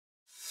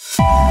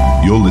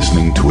You're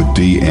listening to a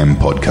DM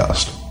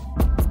podcast.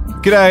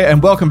 G'day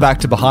and welcome back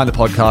to Behind the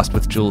Podcast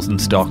with Jules and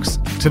Stocks.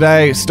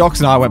 Today, Stocks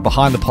and I went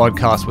behind the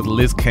podcast with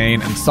Liz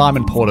Keane and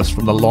Simon Portis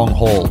from The Long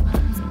Haul.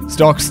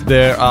 Stocks,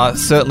 there are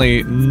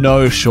certainly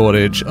no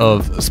shortage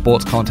of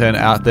sports content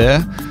out there,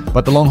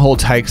 but The Long Haul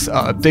takes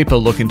a deeper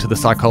look into the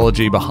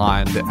psychology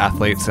behind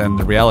athletes and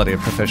the reality of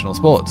professional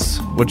sports.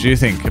 What do you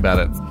think about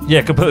it?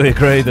 Yeah, completely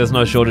agree. There's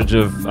no shortage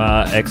of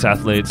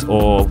ex-athletes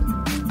or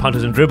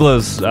punters and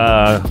dribblers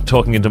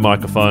talking into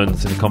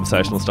microphones in a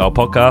conversational style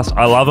podcast.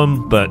 I love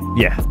them, but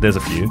yeah, there's a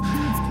few.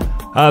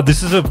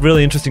 This is a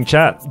really interesting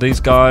chat.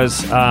 These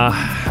guys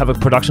have a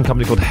production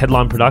company called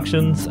Headline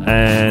Productions,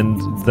 and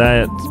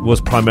that was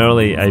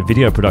primarily a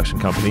video production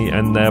company,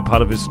 and they're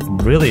part of this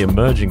really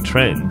emerging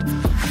trend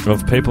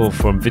of people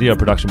from video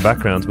production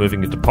backgrounds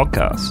moving into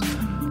podcasts.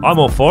 I'm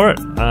all for it.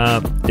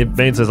 It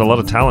means there's a lot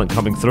of talent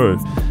coming through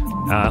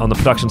on the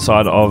production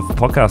side of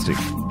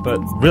podcasting, but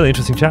really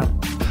interesting chat.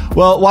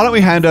 Well, why don't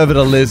we hand over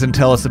to Liz and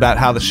tell us about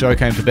how the show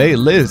came to be.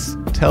 Liz,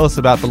 tell us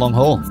about The Long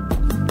Haul.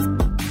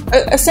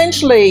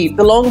 Essentially,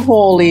 The Long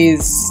Haul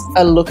is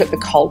a look at the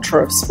culture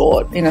of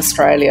sport in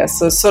Australia,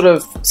 so sort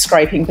of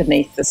scraping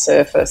beneath the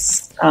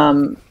surface.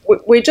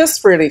 We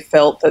just really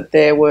felt that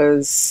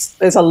there's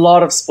a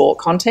lot of sport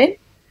content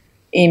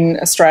in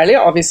Australia,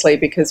 obviously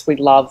because we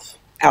love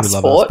our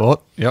sport. Love our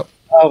sport, yep.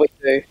 Oh, we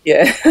do,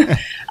 yeah.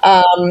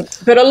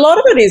 But a lot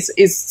of it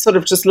is sort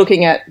of just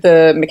looking at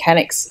the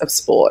mechanics of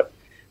sport,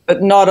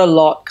 but not a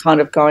lot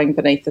kind of going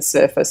beneath the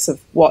surface of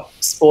what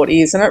sport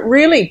is. And it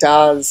really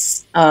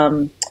does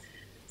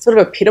sort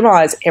of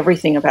epitomise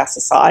everything of our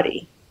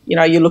society. You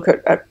know, you look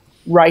at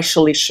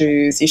racial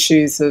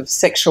issues of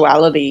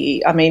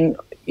sexuality. I mean,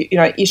 you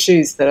know,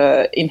 issues that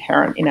are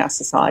inherent in our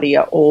society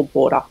are all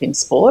brought up in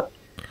sport.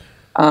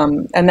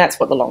 And that's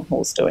what The Long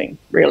Haul's doing,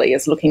 really,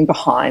 is looking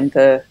behind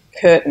the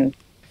curtain.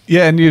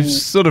 Yeah, and you've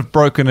sort of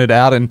broken it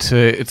out into,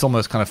 it's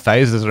almost kind of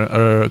phases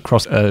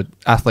across an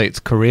athlete's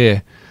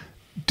career.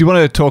 Do you want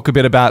to talk a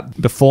bit about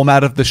the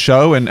format of the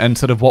show and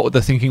sort of what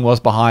the thinking was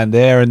behind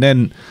there? And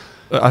then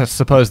I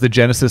suppose the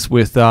genesis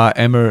with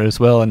Emma as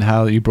well and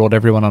how you brought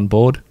everyone on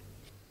board?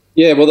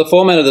 Yeah, well, the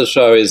format of the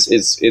show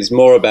is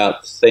more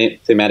about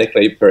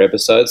thematically per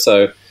episode.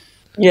 So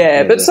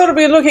yeah, but sort of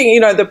we're looking, you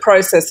know, the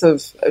process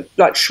of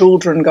like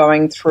children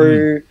going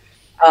through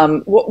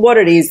what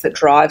it is that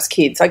drives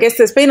kids. I guess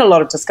there's been a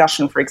lot of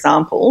discussion, for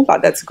example,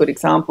 like that's a good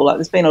example. Like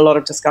there's been a lot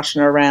of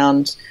discussion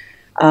around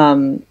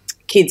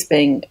kids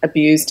being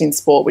abused in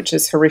sport, which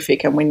is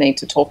horrific, and we need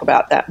to talk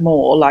about that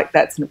more. Like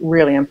that's a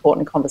really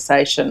important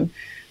conversation.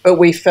 But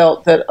we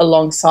felt that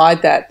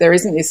alongside that, there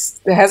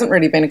hasn't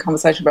really been a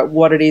conversation about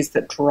what it is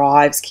that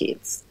drives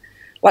kids.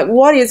 Like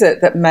what is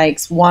it that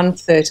makes one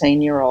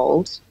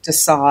 13-year-old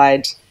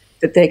decide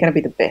that they're going to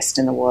be the best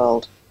in the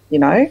world, you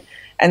know?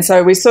 And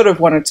so we sort of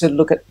wanted to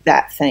look at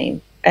that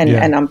theme and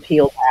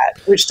unpeel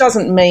that, which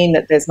doesn't mean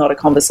that there's not a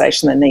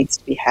conversation that needs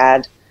to be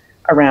had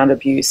around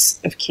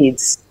abuse of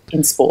kids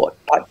in sport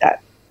like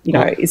that. You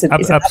know,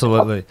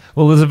 absolutely.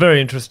 Well, there's a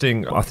very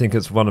interesting, I think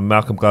it's one of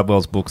Malcolm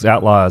Gladwell's books,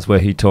 Outliers, where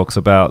he talks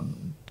about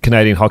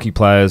Canadian hockey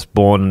players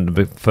born in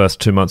the first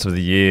 2 months of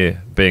the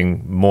year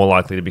being more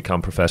likely to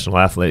become professional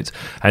athletes.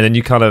 And then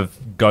you kind of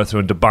go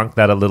through and debunk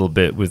that a little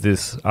bit with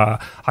this, I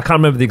can't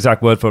remember the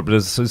exact word for it, but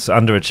it's this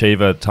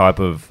underachiever type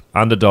of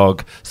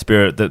underdog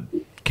spirit that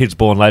kids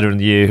born later in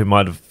the year who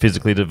might have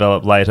physically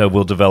developed later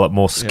will develop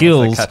more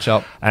skills catch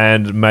up.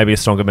 And maybe a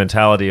stronger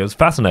mentality. It was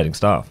fascinating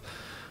stuff.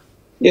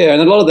 Yeah,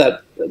 and a lot of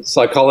that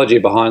psychology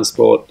behind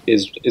sport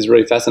is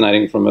really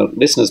fascinating from a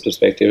listener's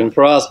perspective. And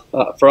for us,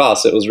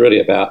 it was really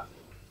about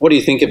what do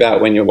you think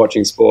about when you're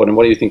watching sport, and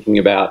what are you thinking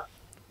about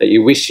that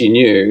you wish you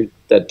knew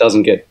that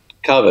doesn't get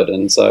covered.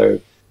 And so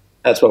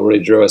that's what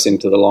really drew us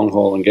into The Long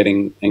Haul and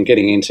getting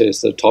into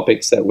the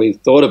topics that we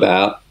thought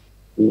about,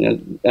 you know,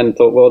 and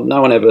thought, well,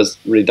 no one ever's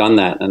really done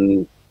that.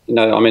 And you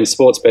know, I mean,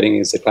 sports betting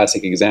is a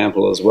classic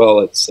example as well.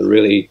 It's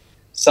really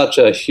such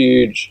a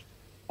huge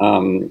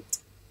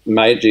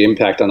major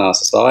impact on our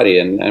society,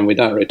 and we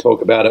don't really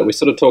talk about it. We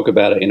sort of talk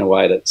about it in a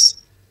way that's,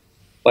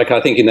 like I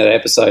think in that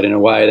episode, in a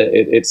way that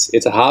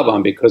it's a hard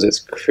one because it's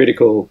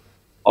critical,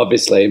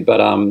 obviously,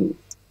 but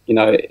you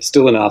know,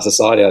 still in our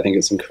society, I think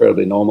it's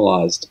incredibly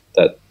normalised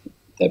that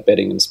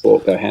betting and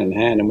sport go hand in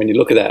hand. And when you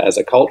look at that as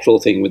a cultural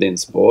thing within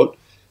sport,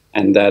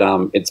 and that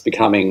it's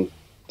becoming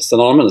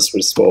synonymous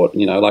with sport,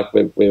 you know, like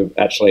we've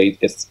actually,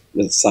 it's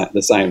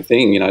the same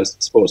thing, you know,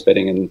 sports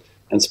betting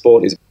and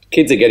sport is,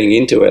 kids are getting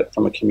into it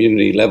from a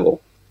community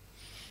level,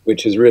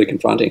 which is really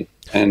confronting.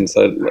 And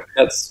so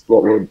that's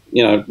what we're,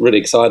 you know, really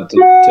excited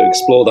to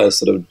explore, those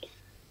sort of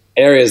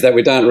areas that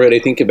we don't really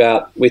think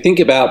about. We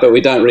think about, but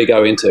we don't really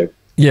go into.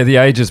 Yeah, the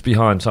ages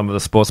behind some of the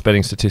sports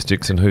betting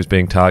statistics and who's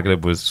being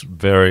targeted was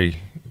very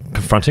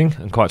confronting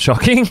and quite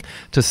shocking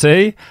to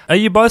see. Are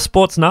you both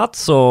sports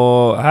nuts,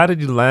 or how did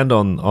you land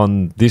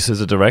on this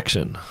as a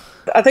direction?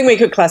 I think we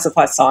could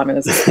classify Simon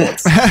as a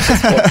sports.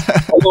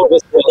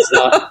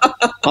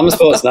 I'm a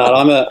sports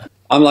nut.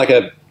 I'm like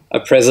a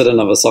president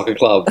of a soccer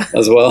club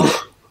as well.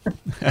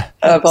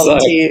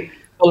 Volunteer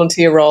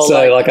volunteer role. So,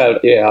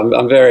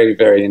 I'm very,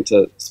 very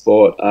into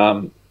sport,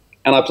 and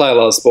I play a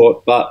lot of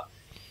sport. But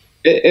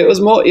it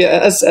was more,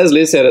 as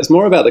Liz said, it's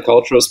more about the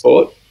culture of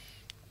sport,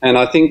 and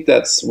I think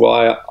that's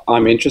why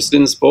I'm interested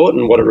in sport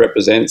and what it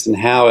represents and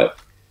how it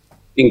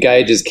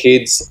engages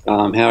kids,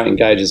 how it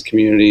engages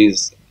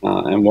communities,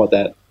 and what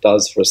that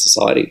does for a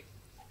society.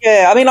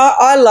 Yeah, I mean,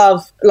 I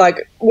love,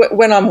 like,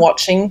 when I'm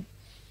watching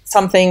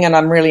something and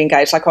I'm really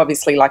engaged, like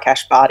obviously like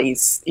Ash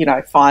Barty's,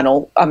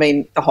 final. I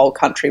mean, the whole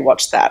country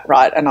watched that,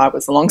 right? And I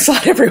was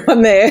alongside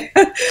everyone there.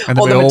 And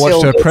then we all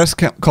watched her press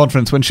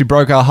conference when she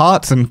broke our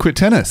hearts and quit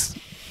tennis.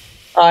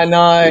 I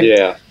know.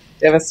 Yeah.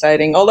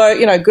 Devastating. Although,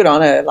 good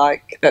on her.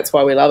 Like, that's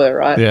why we love her,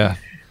 right? Yeah.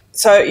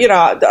 So,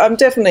 I'm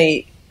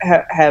definitely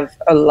have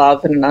a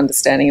love and an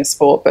understanding of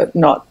sport, but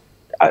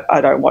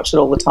I don't watch it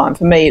all the time.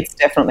 For me, it's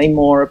definitely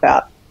more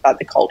about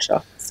the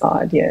culture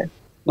side, yeah.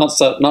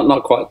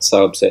 Not quite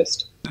so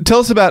obsessed. Tell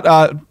us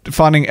about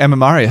finding Emma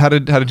Murray. How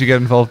did you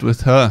get involved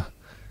with her?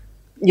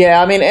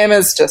 Yeah, I mean,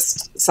 Emma's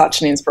just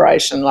such an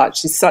inspiration. Like,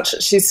 she's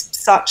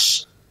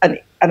such an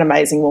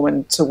amazing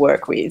woman to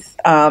work with.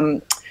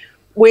 What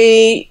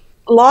we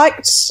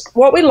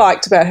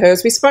liked about her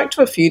is we spoke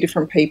to a few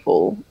different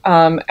people,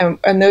 and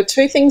there were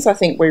two things I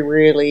think there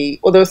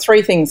were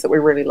three things that we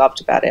really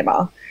loved about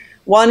Emma.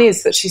 One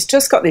is that she's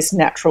just got this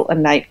natural,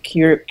 innate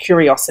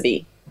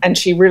curiosity, and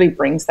she really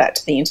brings that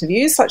to the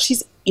interviews. Like,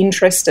 she's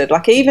interested.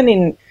 Like, even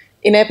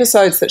in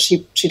episodes that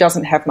she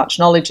doesn't have much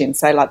knowledge in,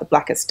 say like The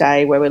Blackest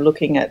Day, where we're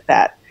looking at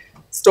that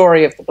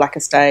story of the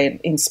Blackest Day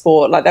in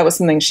sport, like that was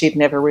something she'd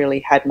never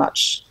really had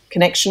much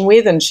connection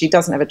with, and she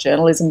doesn't have a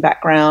journalism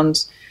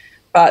background,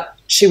 but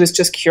she was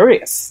just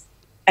curious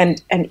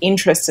and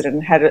interested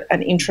and had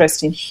an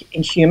interest in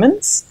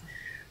humans.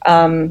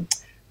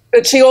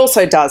 But she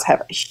also does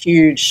have a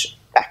huge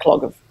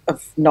backlog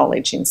of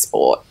knowledge in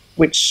sport,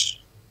 which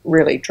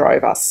really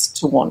drove us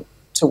to want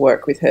to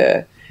work with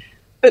her.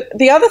 But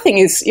the other thing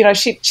is,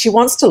 she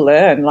wants to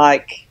learn.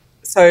 Like,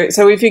 so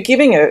if you're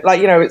giving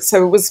her,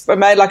 so it was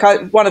made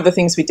one of the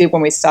things we did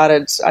when we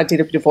started, I did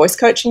a bit of voice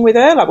coaching with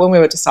her, like when we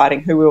were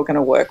deciding who we were going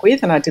to work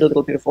with, and I did a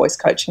little bit of voice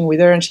coaching with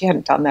her, and she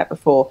hadn't done that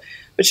before.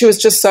 But she was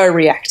just so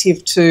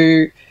reactive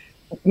to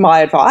my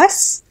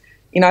advice.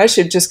 She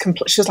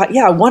was like,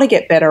 yeah, I want to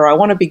get better. I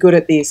want to be good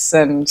at this.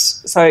 And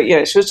so,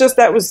 yeah, she was just,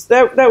 that was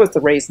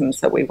the reasons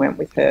that we went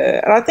with her.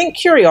 And I think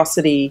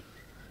curiosity,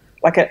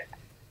 like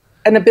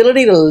an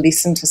ability to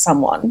listen to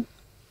someone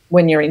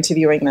when you're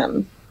interviewing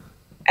them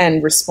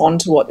and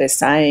respond to what they're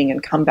saying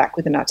and come back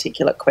with an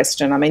articulate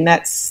question. I mean,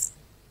 that's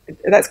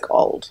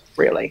gold,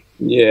 really.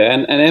 Yeah.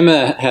 And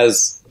Emma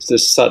has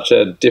just such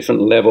a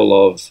different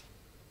level of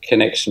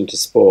connection to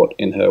sport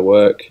in her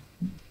work.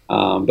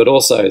 But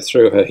also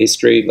through her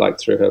history, like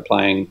through her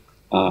playing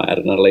at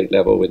an elite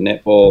level with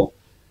netball,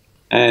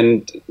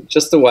 and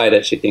just the way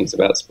that she thinks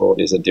about sport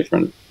is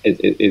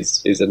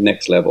a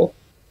next level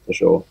for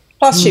sure.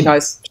 Plus, she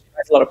knows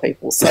a lot of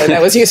people, so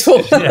that was useful.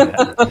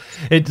 Yeah.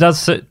 It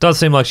does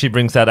seem like she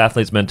brings that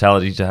athlete's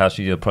mentality to how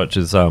she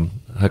approaches her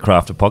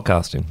craft of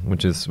podcasting,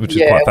 which is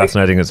quite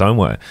fascinating in its own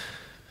way.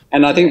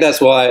 And I think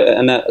that's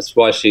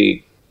why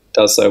she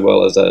does so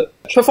well as a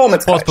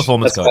performance coach.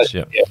 Performance coach.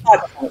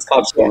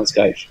 Performance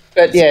coach.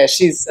 But yeah,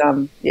 she's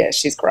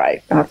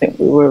great. I think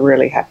we were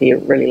really happy,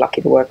 really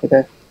lucky to work with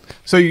her.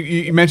 So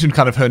you mentioned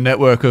kind of her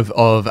network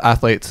of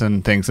athletes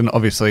and things, and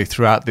obviously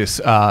throughout this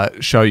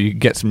show you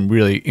get some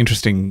really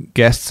interesting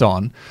guests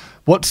on.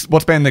 What's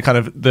been the kind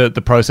of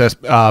the process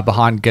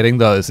behind getting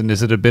those, and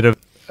is it a bit of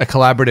a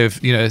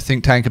collaborative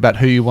think tank about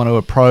who you want to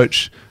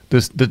approach?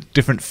 The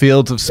different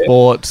fields of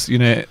sports,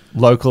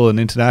 local and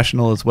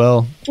international as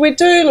well. We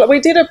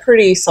did a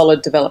pretty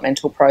solid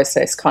developmental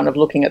process, kind of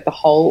looking at the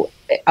whole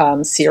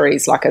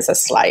series like as a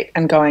slate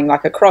and going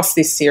like across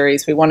this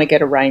series, we want to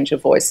get a range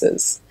of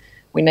voices.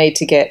 We need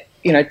to get,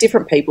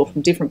 different people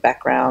from different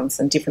backgrounds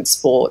and different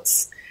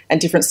sports and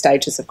different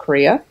stages of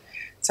career.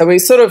 So we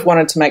sort of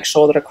wanted to make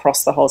sure that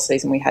across the whole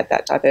season we had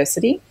that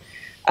diversity.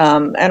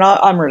 And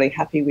I'm really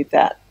happy with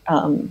that.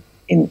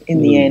 In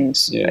the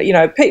end,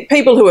 yeah.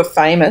 People who are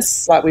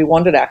famous, like we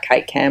wanted our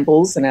Kate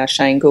Campbells and our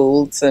Shane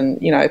Goulds and,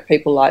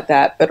 people like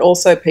that, but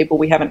also people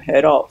we haven't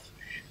heard of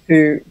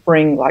who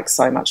bring like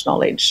so much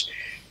knowledge.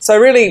 So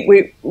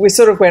really we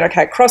sort of went,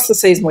 okay, across the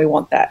season we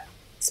want that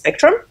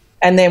spectrum.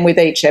 And then with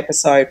each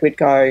episode we'd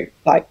go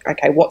like,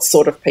 okay, what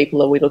sort of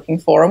people are we looking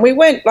for? And we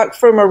went like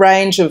from a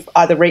range of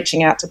either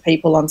reaching out to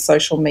people on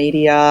social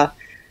media,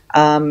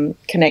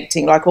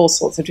 connecting like all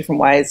sorts of different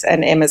ways.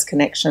 And Emma's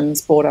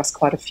connections brought us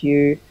quite a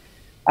few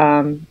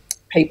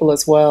people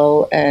as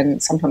well,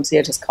 and sometimes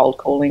just cold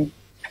calling,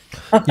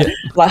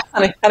 like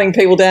hunting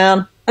people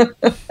down.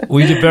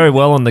 Well, you did very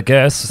well on the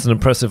guests. It's an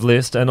impressive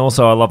list, and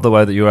also I love the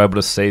way that you were able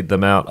to seed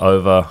them out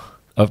over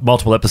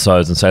multiple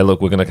episodes and say,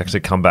 look, we're going to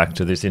actually come back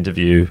to this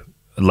interview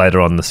later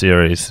on in the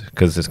series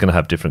because it's going to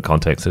have different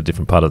context, a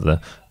different part of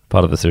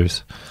the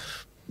series.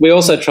 We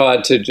also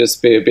tried to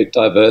just be a bit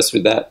diverse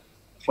with that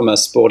from a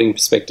sporting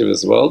perspective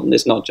as well. And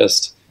it's not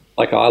just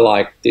like I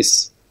like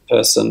this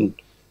person,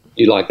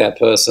 you like that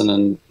person,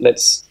 and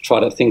let's try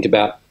to think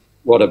about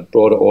what a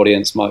broader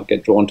audience might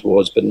get drawn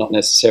towards, but not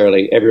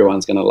necessarily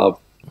everyone's going to love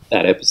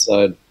that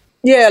episode.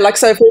 Yeah, like,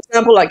 so for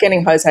example, like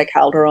getting Jose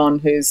Calderon,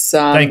 who's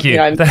Thank you.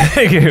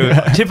 Thank you.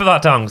 Tip of our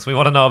tongues. We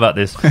want to know about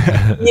this. Yeah,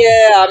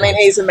 I mean,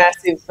 he's a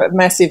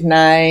massive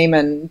name,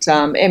 and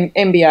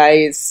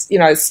NBA is,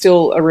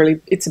 still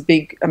it's a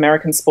big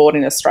American sport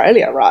in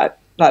Australia, right?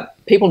 Like,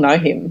 people know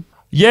him.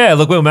 Yeah,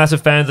 look, we were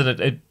massive fans, and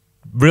it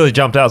really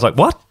jumped out. I was like,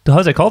 what?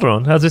 Jose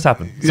Calderon? How's this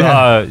happen? So,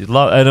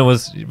 and it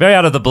was very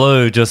out of the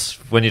blue, just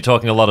when you're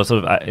talking a lot of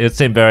sort of, it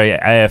seemed very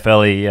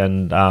AFL-y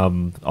and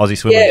Aussie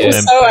swimming. Yeah, it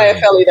was so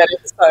AFL-y, that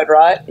episode,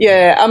 right?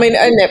 Yeah, I mean,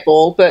 and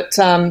netball, but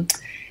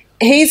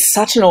he's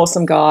such an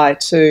awesome guy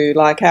too.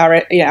 Like,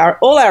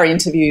 all our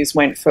interviews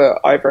went for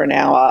over an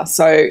hour.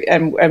 So,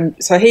 and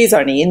so he's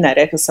only in that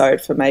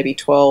episode for maybe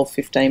 12,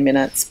 15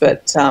 minutes,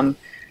 but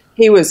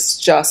he was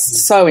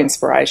just so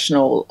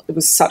inspirational. It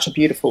was such a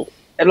beautiful,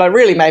 like,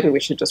 really, maybe we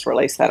should just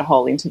release that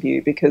whole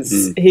interview,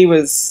 because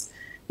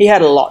he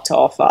had a lot to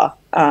offer,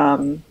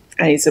 and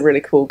he's a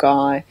really cool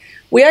guy.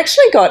 We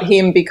actually got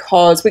him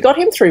because we got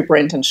him through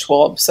Brenton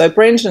Schwab. So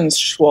Brenton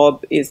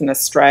Schwab is an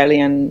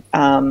Australian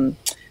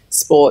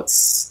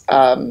sports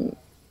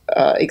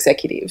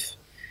executive,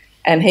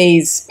 and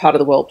he's part of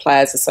the World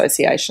Players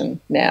Association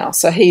now.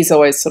 So he's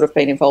always sort of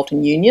been involved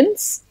in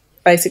unions,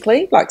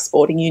 basically, like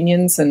sporting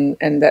unions and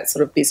that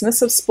sort of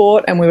business of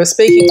sport. And we were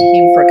speaking to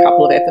him for a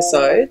couple of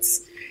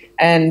episodes,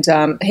 and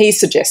he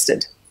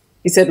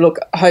said, look,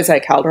 Jose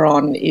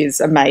Calderon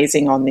is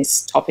amazing on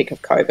this topic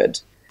of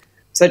COVID.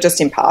 So just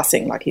in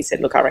passing, like, he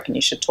said, look, I reckon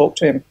you should talk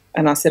to him.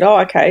 And I said, oh,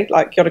 okay,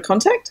 like, you got a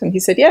contact? And he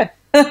said, yeah.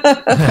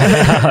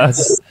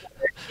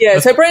 Yeah,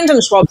 so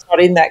Brendan Schwab's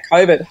not in that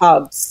COVID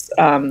Hubs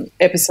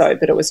episode,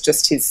 but it was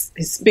just his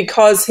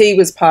because he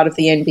was part of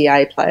the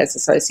NBA Players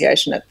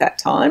Association at that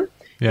time.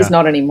 Yeah. He's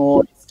not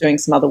anymore. He's doing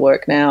some other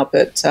work now,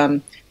 but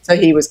so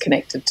he was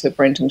connected to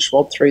Brendan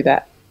Schwab through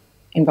that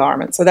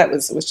environment. So it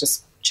was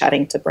just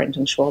chatting to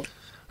Brendan Schwab.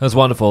 It was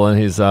wonderful, and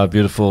his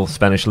beautiful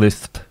Spanish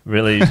lisp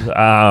really,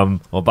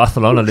 or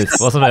Barcelona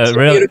lisp, wasn't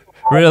it?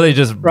 Really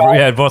just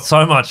brought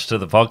so much to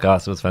the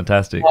podcast. It was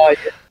fantastic. Oh,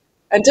 yeah.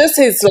 And just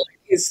his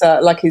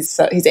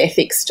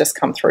ethics just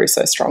come through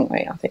so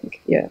strongly, I think.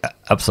 Yeah,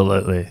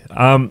 absolutely.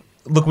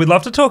 Look, we'd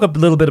love to talk a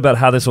little bit about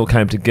how this all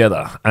came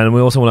together, and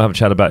we also want to have a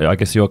chat about, I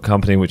guess, your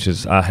company, which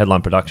is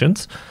Headline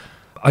Productions.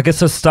 I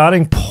guess a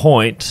starting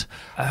point,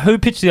 who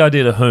pitched the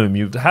idea to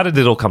whom? How did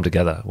it all come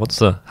together?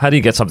 How do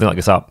you get something like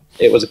this up?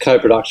 It was a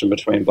co-production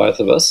between both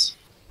of us.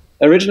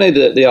 Originally,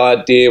 the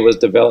idea was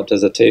developed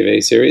as a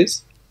TV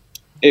series.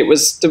 It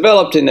was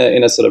developed in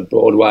a sort of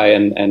broad way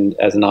and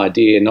as an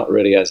idea, not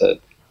really as a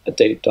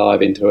deep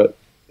dive into it.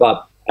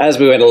 But as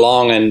we went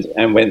along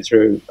and went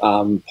through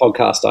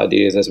podcast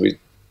ideas as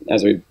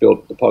we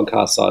built the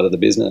podcast side of the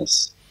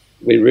business,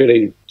 we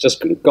really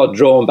just got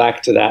drawn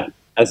back to that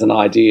as an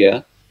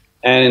idea.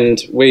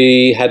 And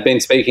we had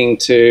been speaking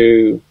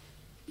to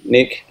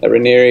Nick at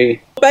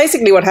Ranieri.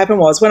 Basically what happened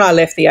was, when I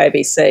left the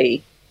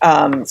ABC,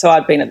 so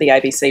I'd been at the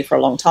ABC for a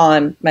long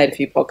time, made a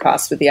few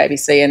podcasts with the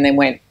ABC, and then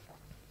went,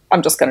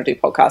 I'm just going to do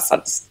podcasts. I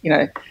just,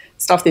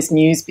 stuff this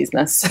news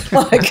business.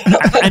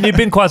 And you've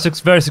been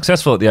very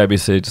successful at the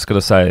ABC, just got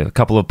to say. A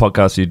couple of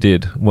podcasts you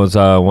did was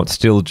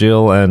Still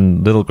Jill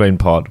and Little Green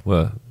Pod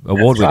were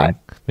award-winning. Right.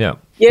 Yeah.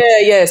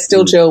 Yeah,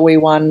 Still Jill, we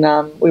won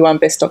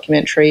Best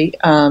Documentary.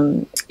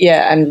 And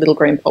Little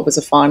Green Pod was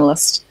a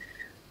finalist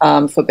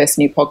for Best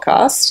New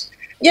Podcast.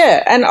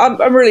 Yeah, and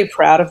I'm really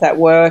proud of that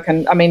work.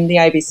 And, I mean, the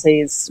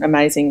ABC is an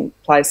amazing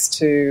place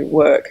to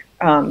work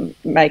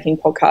making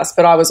podcasts,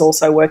 but I was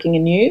also working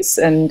in news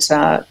and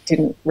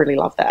didn't really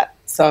love that.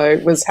 So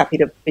was happy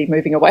to be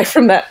moving away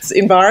from that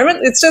environment.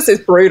 It's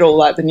brutal,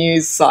 like the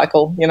news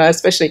cycle,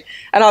 especially.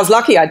 And I was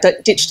lucky I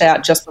ditched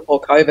out just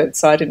before COVID,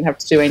 so I didn't have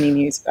to do any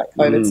news about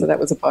COVID, so that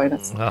was a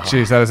bonus.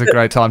 Geez, that is a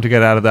great time to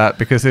get out of that,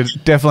 because it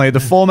definitely,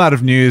 the format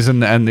of news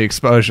and the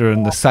exposure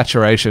and the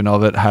saturation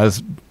of it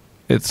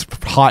it's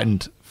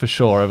heightened for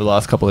sure over the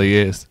last couple of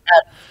years.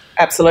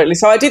 Absolutely.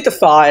 So I did the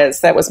fires.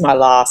 That was my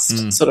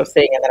last sort of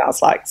thing. And then I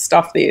was like,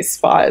 stuff this,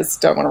 fires,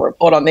 don't want to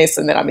report on this.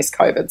 And then I missed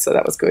COVID, so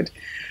that was good.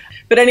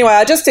 But anyway,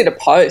 I just did a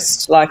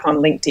post like on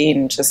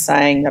LinkedIn just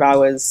saying that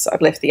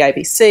I'd left the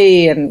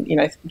ABC and,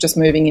 just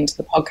moving into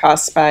the podcast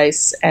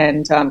space,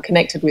 and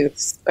connected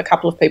with a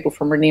couple of people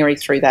from Ranieri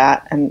through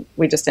that. And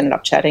we just ended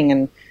up chatting,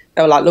 and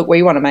they were like, look,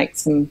 we want to make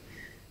some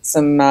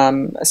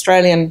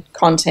Australian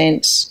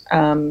content.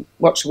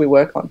 What should we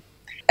work on?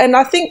 And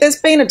I think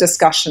there's been a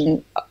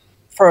discussion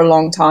for a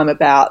long time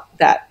about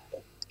that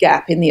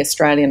gap in the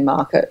Australian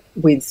market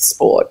with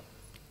sport.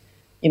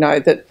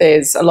 That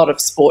there's a lot of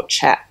sport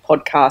chat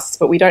podcasts,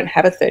 but we don't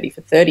have a 30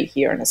 for 30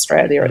 here in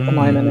Australia at the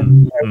moment.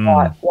 And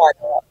why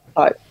not?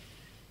 Like,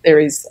 there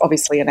is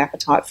obviously an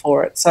appetite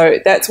for it. So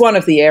that's one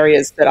of the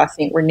areas that I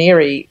think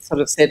Ranieri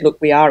sort of said, look,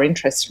 we are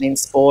interested in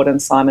sport,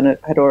 and Simon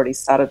had already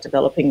started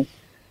developing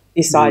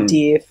this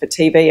idea for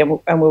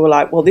TV, and we were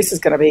like, well, this is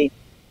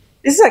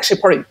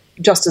actually probably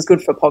just as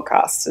good for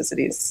podcasts as it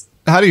is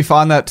How do you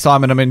find that,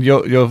 Simon? I mean,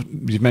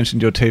 you've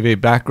mentioned your TV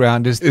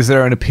background. Is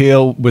there an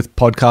appeal with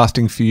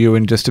podcasting for you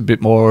and just a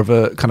bit more of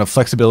a kind of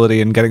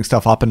flexibility in getting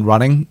stuff up and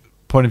running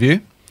point of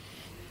view?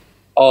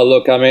 Oh,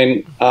 look, I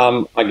mean,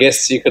 I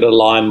guess you could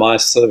align my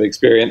sort of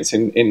experience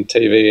in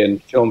TV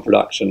and film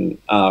production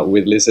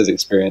with Liz's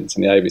experience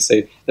in the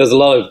ABC. There's a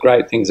lot of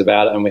great things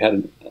about it, and we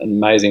had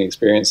amazing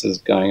experiences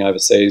going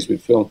overseas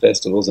with film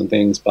festivals and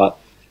things, but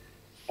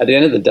at the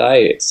end of the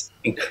day, it's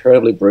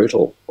incredibly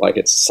brutal. Like,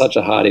 it's such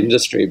a hard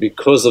industry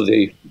because of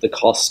the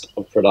cost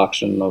of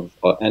production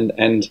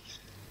and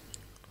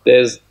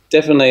there's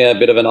definitely a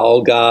bit of an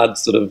old guard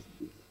sort of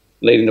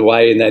leading the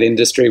way in that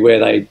industry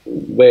where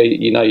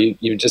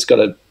you've just got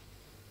to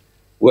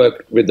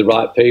work with the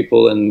right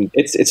people, and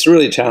it's a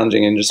really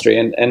challenging industry.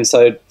 And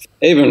so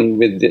even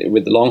with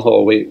the long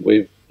haul,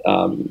 we've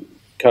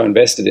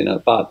co-invested in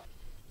it, but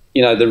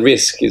the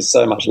risk is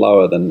so much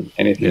lower than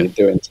anything you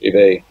do in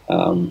TV.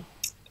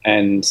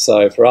 And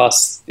so for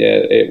us,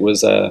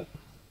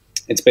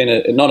 it's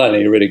been not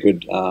only a really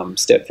good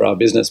step for our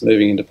business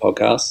moving into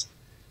podcasts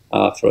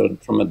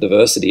from a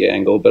diversity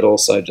angle, but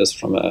also just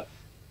from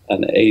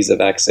an ease of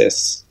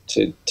access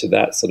to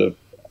that sort of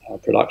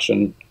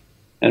production.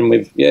 And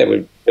we've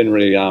been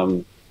really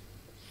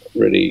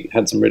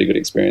had some really good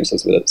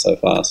experiences with it so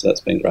far. So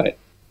that's been great.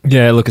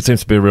 Yeah, look, it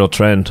seems to be a real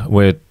trend.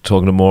 We're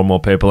talking to more and more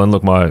people. And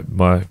look,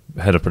 my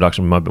head of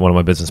production, one of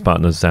my business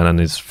partners, Zanan,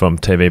 is from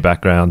TV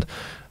background.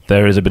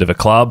 There is a bit of a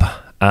club.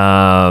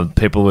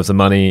 People with the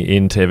money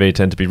in TV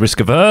tend to be risk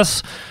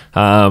averse,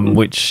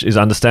 which is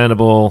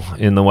understandable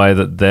in the way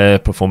that their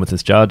performance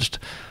is judged.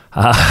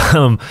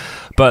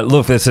 But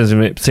look, there seems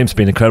to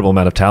be an incredible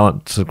amount of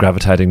talent sort of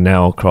gravitating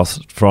now across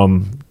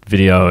from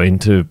video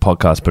into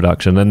podcast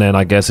production. And then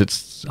I guess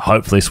it's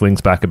hopefully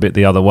swings back a bit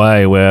the other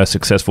way, where a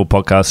successful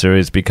podcast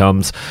series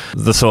becomes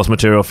the source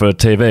material for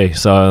TV.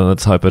 So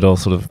let's hope it all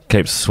sort of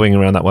keeps swinging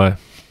around that way.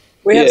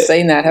 We have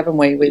seen that, haven't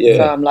we, with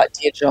like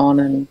Dear John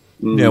and...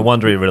 Yeah,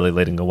 Wondery really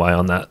leading the way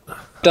on that.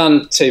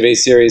 Done TV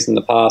series in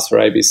the past for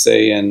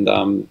ABC,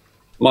 and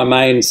my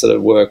main sort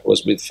of work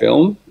was with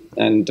film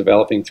and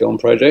developing film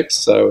projects.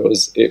 So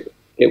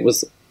it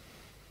was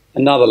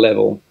another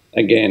level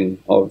again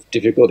of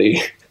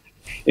difficulty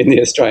in the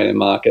Australian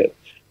market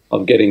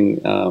of getting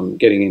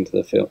into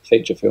the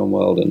feature film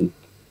world,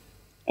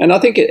 and I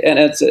think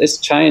it's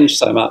changed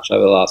so much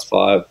over the last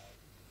 5-10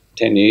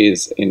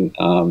 years in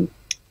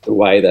the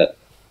way that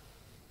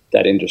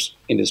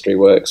industry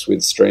works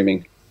with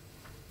streaming.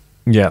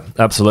 Yeah,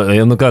 absolutely.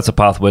 And look, that's a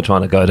path we're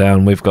trying to go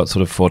down. We've got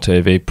sort of 4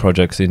 TV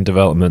projects in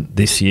development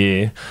this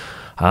year.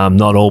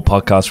 Not all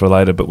podcast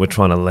related, but we're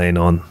trying to lean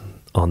on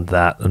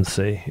that and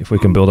see if we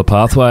can build a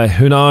pathway.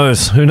 Who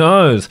knows?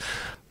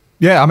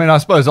 Yeah, I mean, I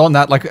suppose on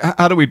that, like,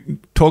 how do we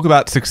talk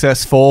about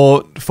success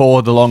for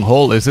the long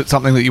haul? Is it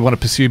something that you want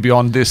to pursue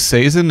beyond this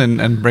season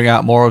and bring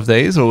out more of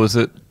these, or is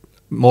it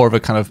more of a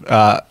kind of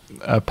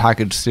a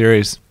package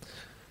series?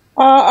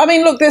 I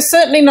mean, look, there's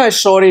certainly no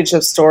shortage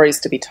of stories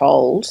to be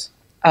told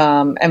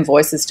and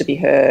voices to be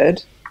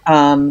heard.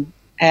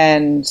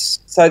 And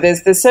so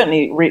there's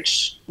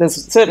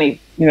certainly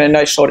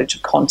no shortage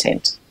of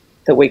content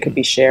that we could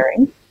be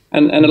sharing.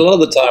 And a lot of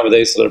the time with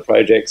these sort of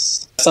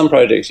projects, some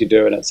projects you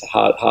do and it's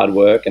hard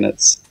work and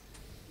it's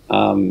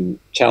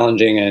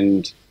challenging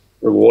and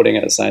rewarding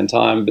at the same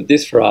time. But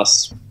this for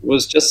us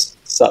was just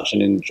such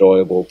an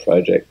enjoyable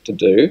project to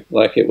do.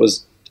 Like, it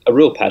was a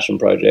real passion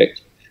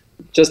project.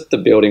 Just the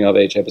building of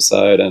each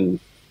episode and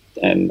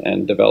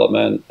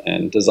development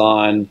and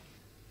design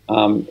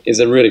is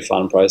a really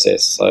fun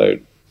process. So,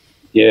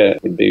 yeah,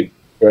 we'd be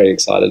very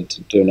excited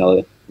to do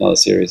another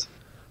series.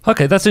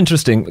 Okay, that's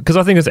interesting, because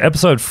I think it's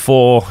episode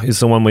 4 is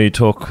the one where you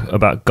talk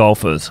about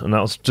golfers, and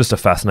that was just a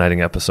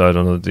fascinating episode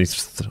on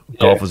these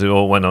golfers who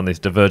all went on these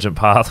divergent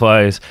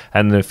pathways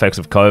and the effects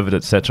of COVID,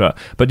 etc.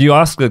 But you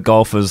ask the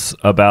golfers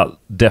about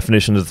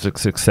definitions of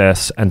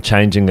success and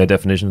changing their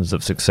definitions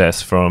of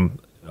success from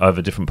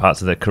over different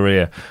parts of their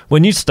career.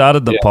 When you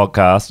started the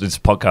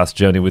podcast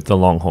journey with The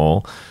Long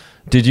Haul,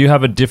 did you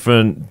have a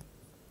different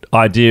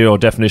idea or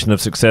definition of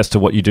success to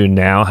what you do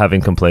now, having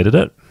completed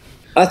it?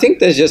 I think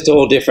there's just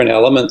all different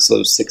elements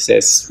of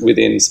success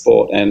within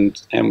sport and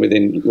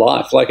within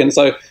life. And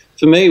so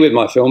for me, with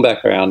my film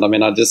background, I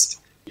mean, I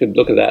just could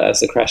look at that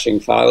as a crashing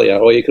failure,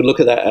 or you could look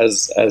at that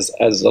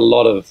as a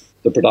lot of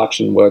the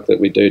production work that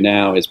we do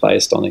now is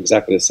based on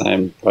exactly the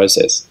same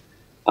process.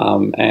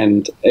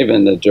 And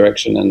even the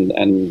direction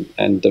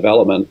and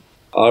development,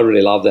 I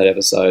really love that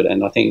episode.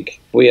 And I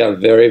think we are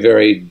very,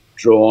 very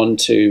drawn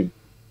to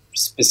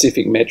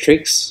specific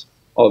metrics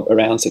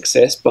around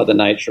success by the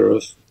nature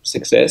of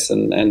success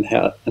and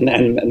how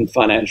and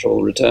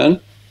financial return.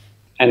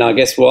 And I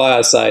guess why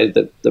I say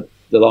that the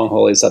long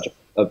haul is such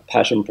a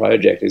passion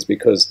project is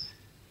because,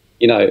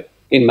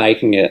 in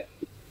making it,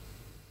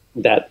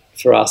 that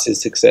for us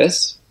is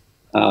success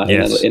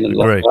in a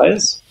lot of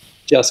ways.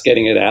 Just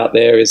getting it out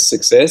there is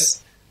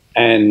success,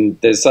 and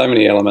there's so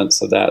many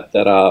elements of that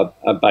are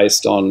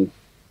based on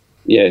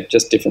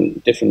just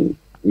different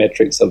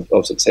metrics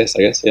of success,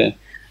 I guess.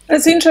 And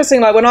it's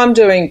interesting, like when I'm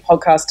doing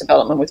podcast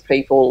development with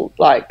people,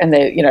 like, and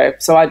they're, you know,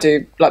 so I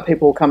do, like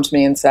people will come to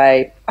me and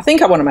say, I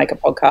think I want to make a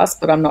podcast,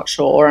 but I'm not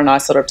sure. And I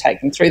sort of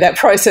take them through that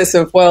process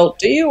of, well,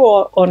 do you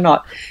or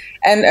not?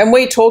 And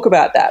we talk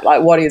about that,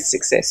 like what is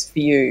success for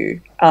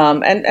you?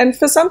 And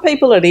for some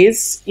people it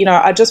is, you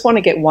know, I just want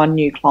to get one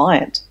new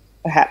client,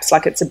 perhaps,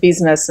 like it's a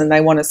business and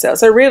they want to sell.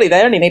 So really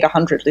they only need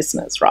 100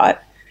 listeners, right?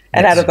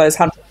 And out of those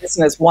 100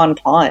 listeners, one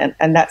client,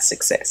 and that's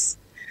success.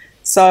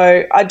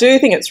 So I do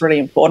think it's really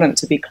important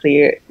to be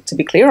clear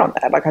on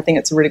that. Like I think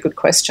it's a really good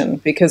question,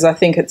 because I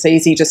think it's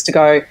easy just to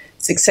go,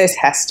 success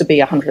has to be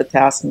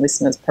 100,000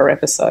 listeners per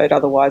episode,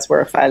 otherwise we're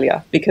a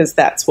failure, because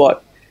that's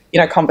what, you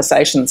know,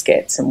 Conversations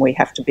gets, and we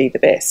have to be the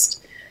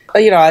best.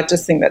 But, you know, I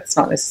just think that's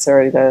not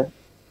necessarily the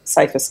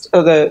safest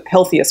or the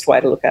healthiest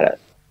way to look at it.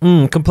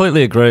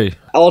 Completely agree.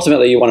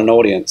 Ultimately, you want an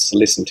audience to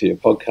listen to your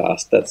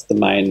podcast. That's the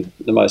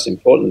most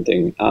important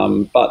thing.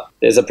 But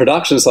there's a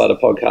production side of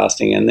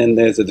podcasting, and then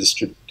there's a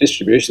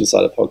distribution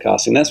side of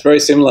podcasting. That's very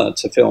similar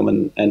to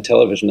film and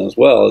television as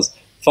well. As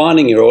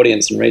finding your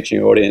audience and reaching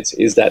your audience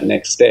is that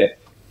next step.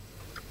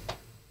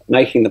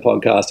 Making the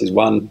podcast is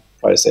one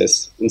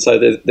process, and so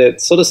they're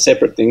sort of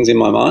separate things in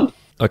my mind.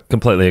 I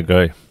completely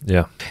agree.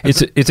 Yeah,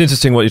 it's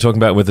interesting what you're talking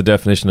about with the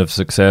definition of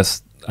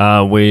success.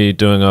 We're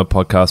doing a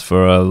podcast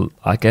for a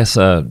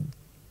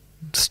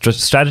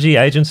strategy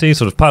agency,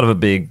 sort of part of a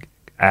big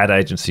ad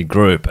agency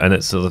group, and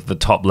it's sort of the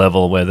top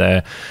level where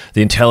they're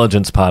the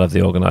intelligence part of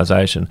the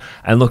organisation.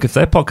 And look, if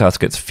their podcast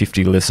gets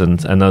 50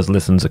 listens and those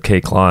listens are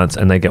key clients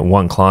and they get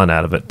one client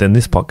out of it, then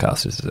this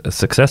podcast is a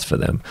success for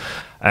them.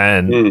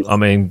 And I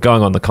mean,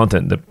 going on the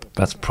content,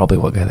 that's probably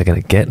what they're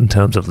going to get in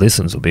terms of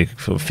listens. Will be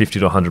for 50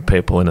 to 100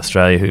 people in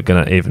Australia who are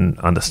going to even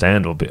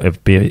understand or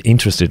be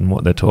interested in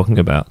what they're talking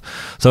about.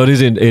 So it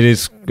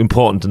is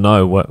important to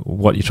know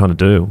what you're trying to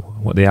do,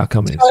 what the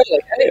outcome is. Totally.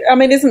 I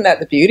mean, isn't that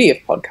the beauty of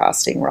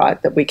podcasting,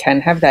 right? That we can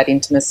have that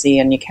intimacy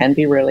and you can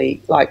be really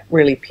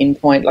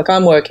pinpoint. Like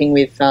I'm working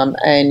with ANU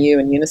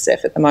and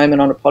UNICEF at the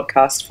moment on a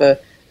podcast for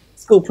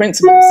school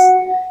principals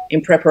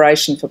in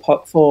preparation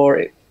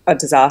for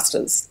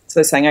disasters. So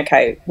they're saying,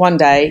 okay, one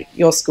day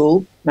your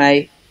school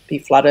may be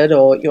flooded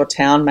or your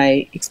town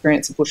may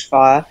experience a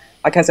bushfire.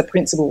 Like as a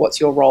principal, what's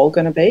your role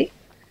going to be?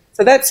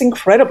 So that's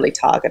incredibly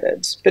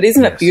targeted. But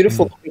isn't it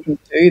beautiful that we can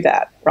do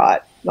that,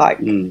 right? Like,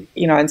 you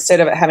know,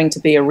 instead of it having to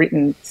be a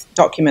written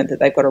document that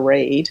they've got to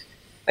read,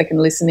 they can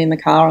listen in the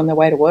car on their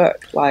way to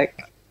work.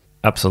 Like,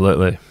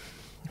 absolutely.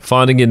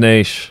 Finding your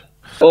niche.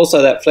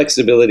 Also that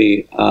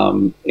flexibility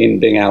in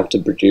being able to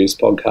produce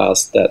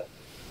podcasts that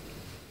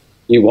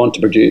you want to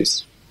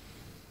produce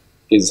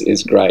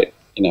is great.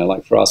 You know,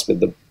 like for us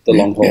with the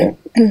long haul,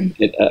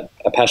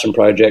 a passion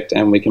project,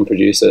 and we can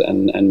produce it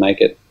and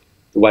make it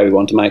the way we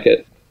want to make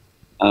it.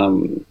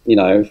 You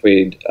know, if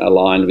we'd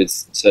aligned with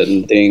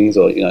certain things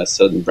or, you know,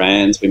 certain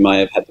brands, we may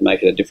have had to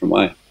make it a different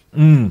way.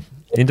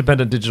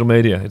 Independent digital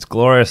media. It's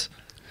glorious.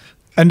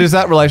 And is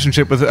that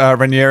relationship with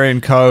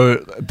Ranieri & Co.,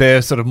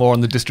 they're sort of more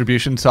on the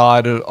distribution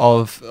side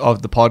of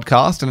the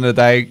podcast, and are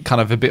they kind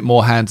of a bit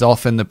more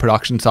hands-off in the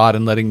production side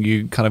and letting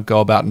you kind of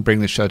go about and bring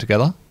this show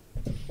together?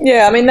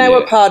 Yeah, I mean, they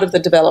were part of the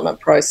development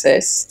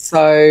process,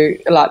 so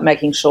like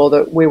making sure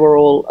that we were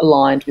all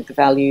aligned with the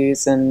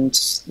values and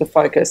the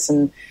focus,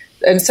 and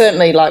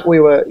certainly like we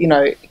were, you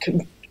know,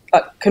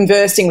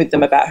 conversing with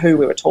them about who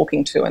we were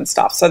talking to and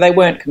stuff. So they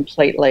weren't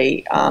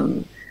completely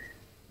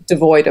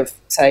devoid of,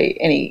 say,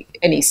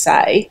 any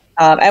say.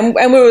 And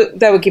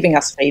they were giving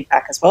us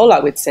feedback as well.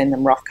 Like we'd send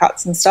them rough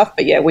cuts and stuff.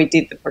 But yeah, we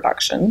did the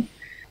production,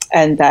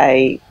 and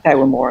they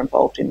were more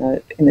involved in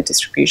the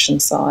distribution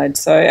side.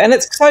 So, and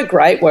it's so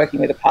great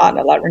working with a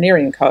partner like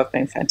Ranieri & Co. have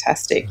been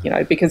fantastic, you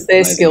know, because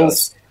their skill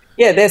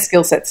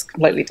set's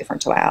completely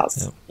different to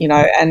ours, you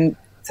know, and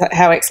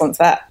how excellent is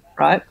that,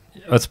 right?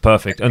 That's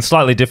perfect. And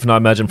slightly different, I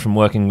imagine, from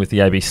working with the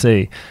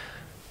ABC.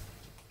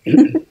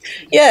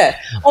 Yeah.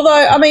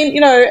 Although, I mean,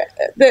 you know,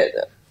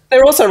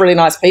 they're also really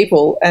nice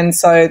people, and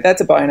so that's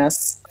a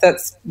bonus.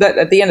 That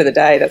at the end of the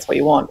day, that's what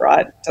you want,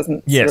 right?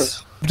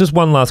 Yes. Just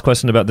one last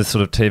question about this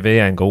sort of TV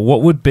angle.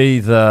 What would be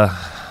the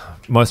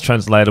most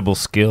translatable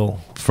skill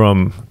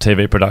from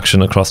TV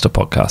production across to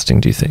podcasting,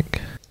 do you think?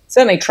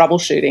 Certainly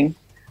troubleshooting.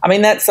 I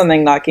mean, that's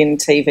something like in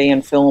TV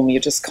and film,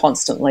 you're just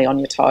constantly on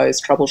your toes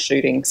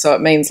troubleshooting. So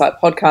it means like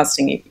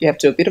podcasting, you have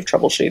to do a bit of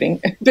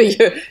troubleshooting, but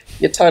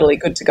you're totally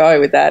good to go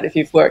with that if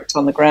you've worked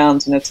on the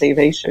ground in a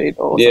TV shoot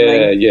or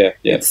something. Yeah.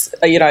 It's,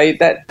 you know,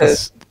 that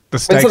the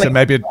stakes are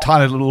maybe a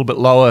tiny little bit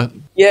lower.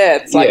 Yeah,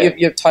 it's like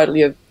you're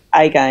totally your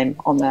A game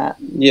on that.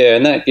 Yeah,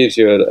 and that gives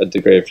you a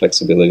degree of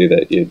flexibility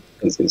that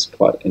is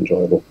quite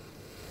enjoyable.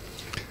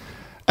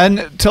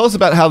 And tell us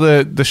about how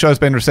the show's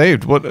been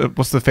received.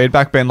 What's the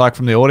feedback been like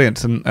from the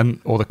audience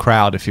and or the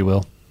crowd, if you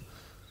will?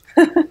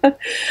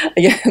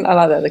 Yeah, I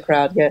like that, the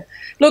crowd, yeah.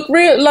 Look,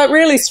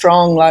 really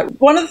strong. Like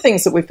one of the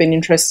things that we've been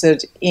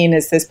interested in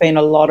is there's been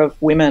a lot of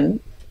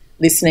women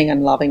listening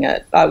and loving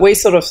it. We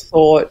sort of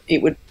thought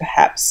it would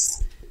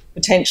perhaps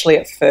potentially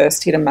at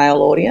first hit a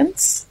male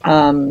audience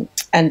and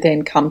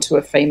then come to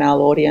a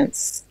female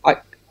audience.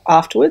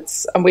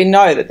 afterwards. And we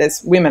know that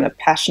there's women are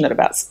passionate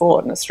about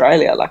sport in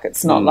Australia. Like,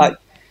 it's not like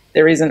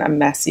there isn't a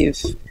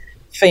massive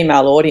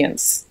female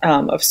audience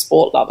of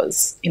sport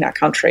lovers in our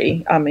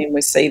country. I mean,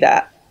 we see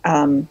that.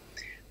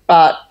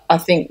 But I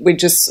think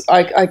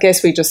I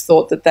guess we just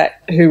thought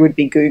that who would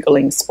be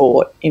Googling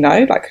sport,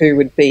 like who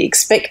would be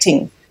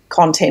expecting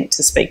content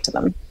to speak to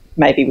them,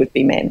 maybe would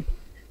be men.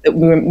 That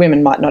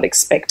women might not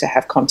expect to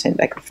have content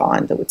they could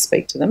find that would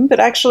speak to them, but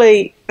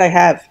actually they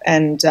have,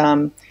 and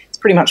it's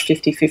pretty much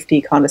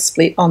 50-50 kind of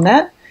split on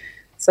that.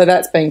 So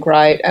that's been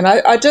great. And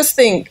I just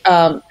think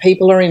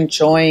people are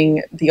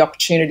enjoying the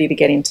opportunity to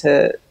get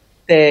into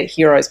their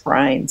heroes'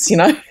 brains,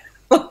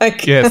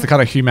 like, Yeah, it's the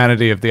kind of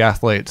humanity of the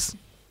athletes.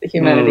 the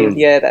humanity.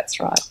 Yeah, that's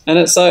right. And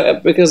it's so,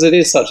 because it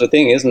is such a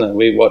thing, isn't it?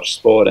 We watch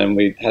sport and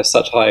we have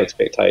such high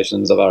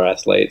expectations of our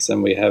athletes,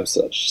 and we have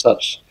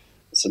such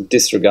some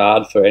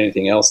disregard for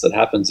anything else that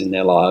happens in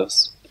their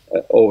lives,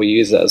 or we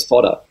use it as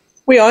fodder.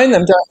 We own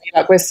them, don't we?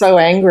 Like, we're so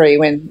angry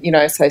when,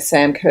 say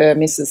Sam Kerr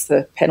misses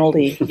the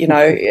penalty,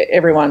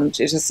 everyone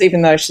just,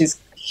 even though she's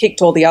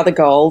kicked all the other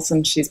goals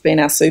and she's been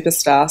our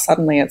superstar,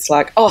 suddenly it's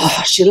like,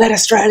 oh, she let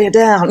Australia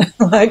down.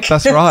 Like,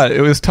 That's right.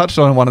 It was touched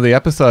on in one of the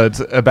episodes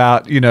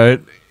about,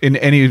 in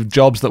any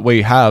jobs that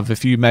we have,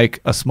 if you make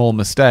a small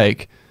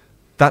mistake,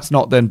 that's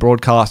not then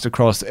broadcast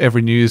across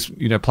every news,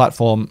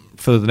 platform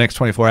for the next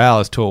 24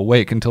 hours to a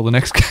week until the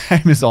next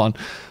game is on.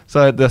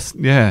 So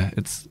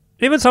it's...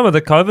 Even some of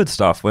the COVID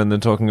stuff, when they're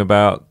talking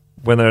about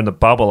when they're in the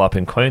bubble up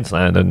in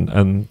Queensland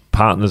and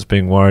partners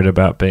being worried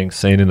about being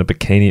seen in a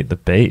bikini at the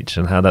beach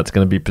and how that's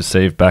going to be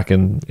perceived back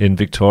in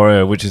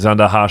Victoria, which is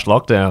under harsh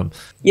lockdown.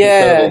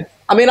 Yeah. Incredible.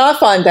 I mean, I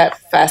find that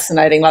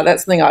fascinating. Like,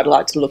 that's the thing I'd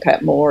like to look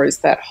at more, is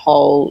that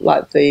whole,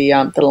 like, the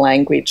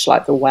language,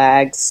 like the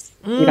WAGs,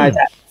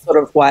 that sort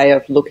of way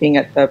of looking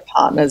at the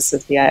partners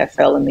of the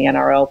AFL and the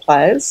NRL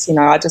players.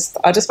 I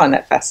just find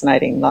that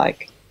fascinating.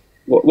 Like,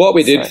 what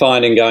we did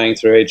find in going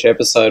through each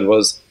episode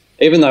was,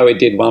 even though we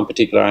did one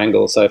particular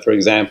angle, so for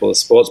example, the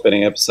sports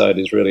betting episode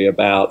is really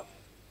about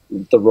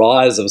the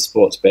rise of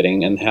sports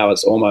betting and how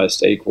it's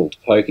almost equal to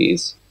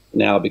pokies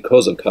now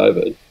because of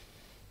COVID,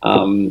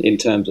 in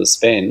terms of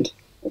spend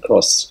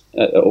across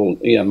all,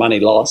 money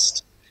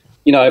lost,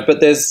 but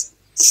there's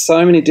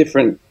so many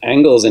different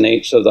angles in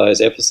each of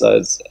those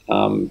episodes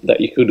that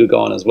you could have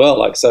gone as well.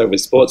 Like, so with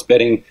sports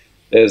betting,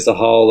 there's the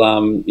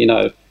whole,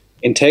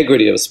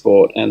 integrity of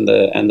sport and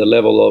the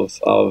level of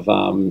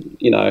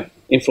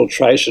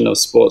infiltration of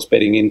sports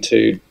betting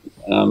into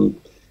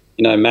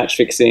match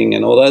fixing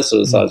and all those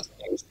sorts of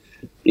things.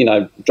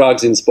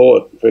 Drugs in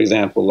sport, for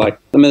example, like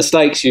the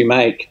mistakes you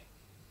make.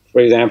 For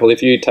example,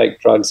 if you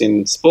take drugs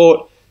in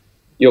sport,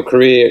 your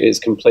career is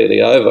completely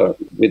over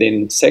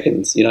within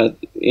seconds. In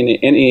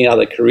any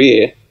other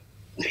career,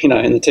 in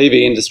the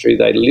TV industry,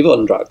 they live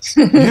on drugs.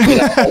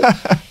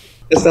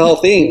 It's the whole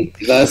thing,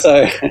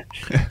 so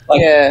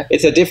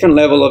It's a different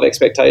level of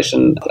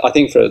expectation. I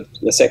think for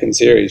the second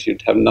series,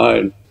 you'd have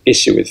no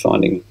issue with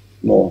finding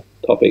more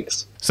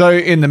topics. So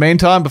in the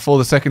meantime, before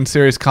the second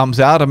series comes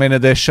out, I mean, are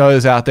there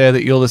shows out there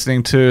that you're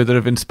listening to that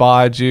have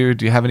inspired you?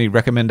 Do you have any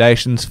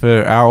recommendations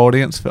for our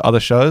audience for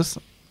other shows?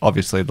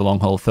 Obviously the long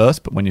haul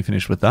first, but when you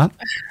finish with that.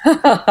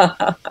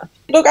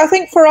 Look, I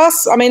think for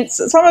us, I mean,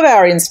 some of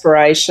our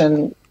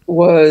inspiration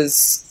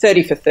was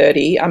 30 for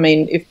 30. I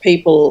mean, if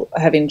people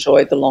have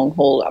enjoyed the long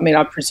haul, I mean,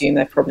 I presume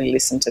they've probably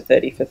listened to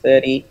 30 for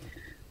 30.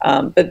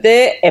 But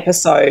their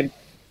episode,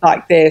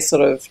 like their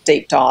sort of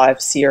deep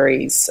dive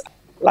series,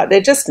 like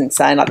they're just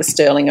insane, like the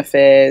Sterling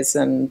affairs,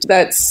 and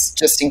that's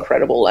just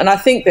incredible. And I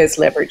think there's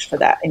leverage for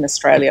that in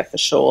Australia for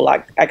sure,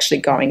 like actually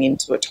going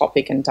into a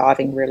topic and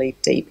diving really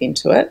deep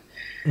into it.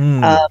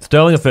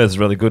 Sterling affairs is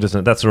really good,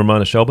 isn't it? That's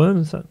Ramona Shelburne,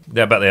 is that?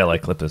 Yeah, about the LA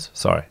Clippers.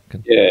 Sorry. I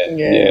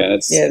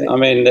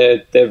mean,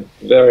 they're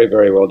very,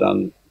 very well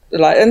done.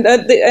 Like, and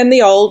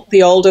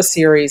the older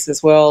series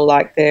as well.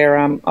 Like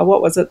their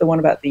what was it? The one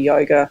about the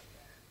yoga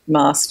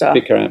master,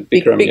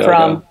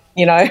 Bikram.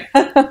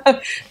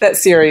 That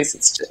series.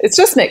 It's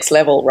just next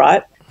level,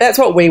 right? That's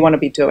what we want to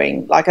be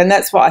doing. Like, and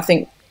that's what I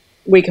think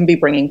we can be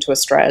bringing to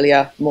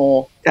Australia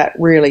more. That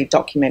really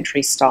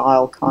documentary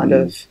style kind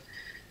of.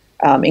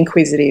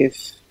 Inquisitive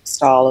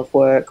style of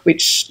work,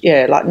 which,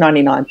 like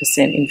 99%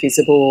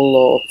 Invisible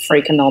or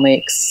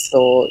Freakonomics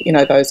or,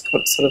 those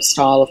sort of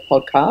style of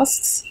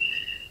podcasts.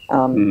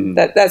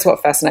 That's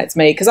what fascinates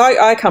me, because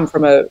I come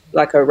from a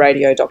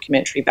radio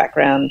documentary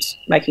background,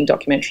 making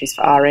documentaries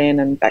for RN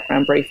and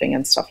background briefing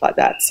and stuff like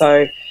that.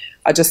 So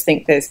I just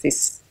think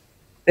there's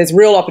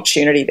real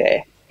opportunity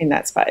there in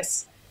that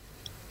space.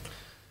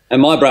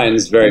 And my brain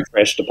is very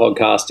fresh to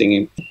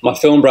podcasting. My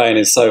film brain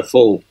is so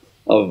full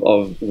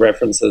of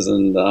references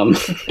and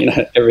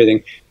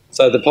everything.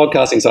 So the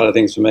podcasting side of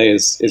things for me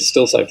is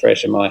still so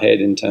fresh in my head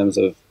in terms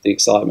of the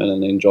excitement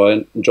and the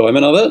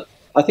enjoyment of it.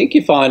 I think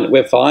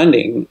we're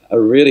finding a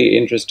really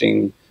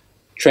interesting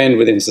trend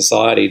within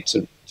society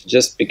to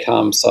just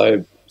become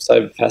so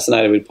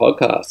fascinated with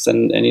podcasts,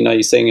 and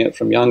you're seeing it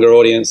from younger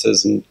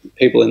audiences and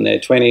people in their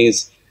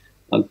 20s,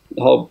 and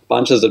whole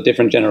bunches of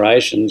different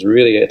generations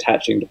really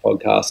attaching to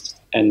podcasts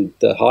and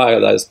the higher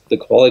the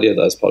quality of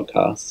those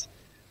podcasts,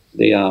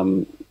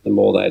 the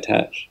more they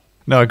attach.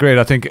 No, agreed.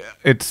 I think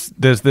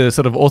there's the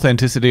sort of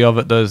authenticity of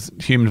it, those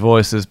human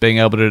voices, being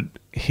able to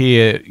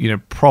hear,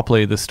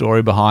 properly the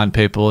story behind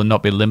people and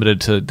not be limited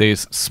to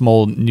these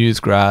small news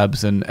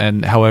grabs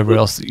and however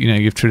else,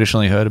 you've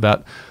traditionally heard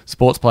about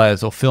sports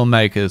players or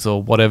filmmakers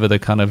or whatever the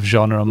kind of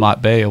genre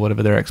might be or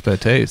whatever their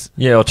expertise.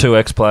 Yeah, or two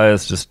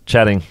ex-players just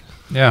chatting.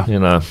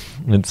 Yeah.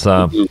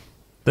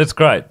 It's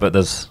great, but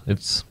there's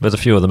a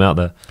few of them out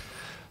there.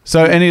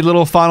 So any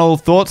little final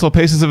thoughts or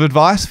pieces of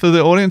advice for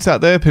the audience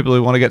out there, people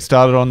who want to get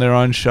started on their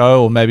own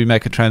show or maybe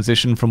make a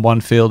transition from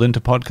one field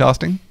into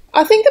podcasting?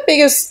 I think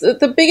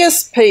the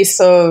biggest piece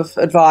of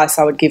advice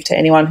I would give to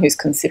anyone who's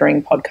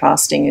considering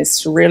podcasting is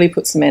to really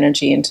put some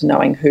energy into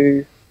knowing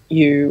who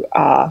you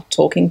are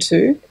talking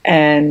to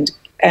and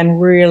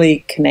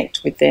really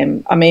connect with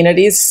them. I mean, it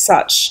is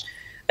such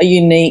a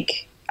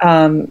unique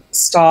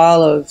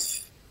style of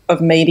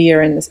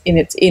media in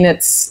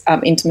its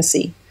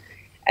intimacy.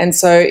 And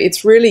so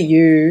it's really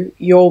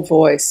your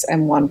voice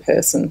and one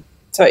person.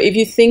 So if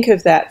you think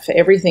of that for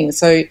everything,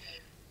 so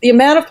the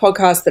amount of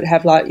podcasts that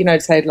have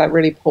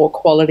really poor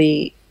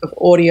quality of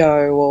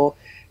audio or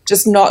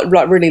just not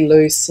really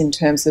loose in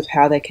terms of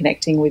how they're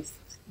connecting with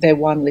their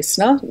one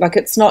listener,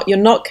 it's not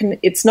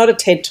a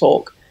TED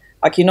Talk.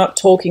 Like you're not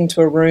talking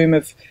to a room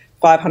of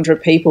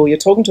 500 people. You're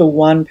talking to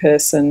one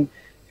person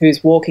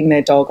who's walking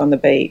their dog on the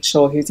beach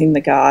or who's in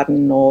the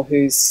garden or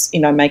who's,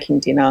 making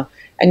dinner,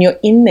 and you're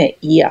in their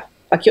ear.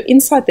 Like you're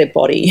inside their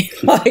body,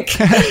 most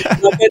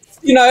people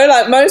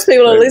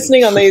are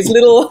listening on these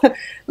little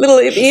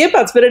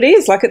earbuds, but it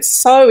is it's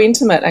so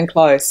intimate and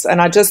close.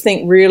 And I just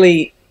think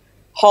really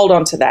hold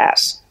on to that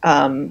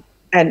and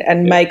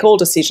make all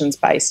decisions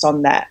based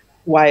on that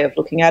way of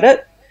looking at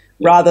it,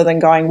 rather than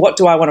going, what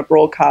do I want to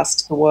broadcast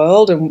to the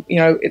world? And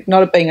it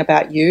not being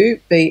about you,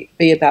 be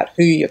about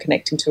who you're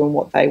connecting to and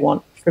what they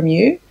want from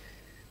you.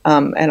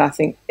 And I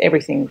think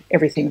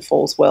everything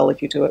falls well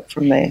if you do it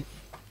from there.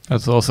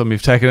 That's awesome.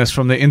 You've taken us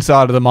from the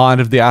inside of the mind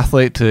of the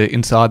athlete to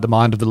inside the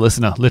mind of the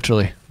listener,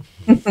 literally.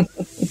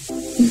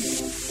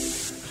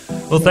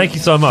 Well, thank you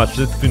so much.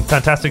 It's been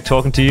fantastic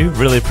talking to you.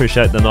 Really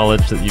appreciate the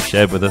knowledge that you've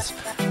shared with us.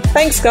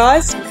 Thanks,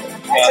 guys.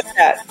 Thanks for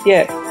that.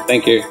 Yeah.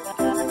 Thank you.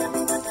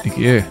 Thank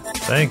you.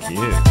 Thank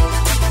you.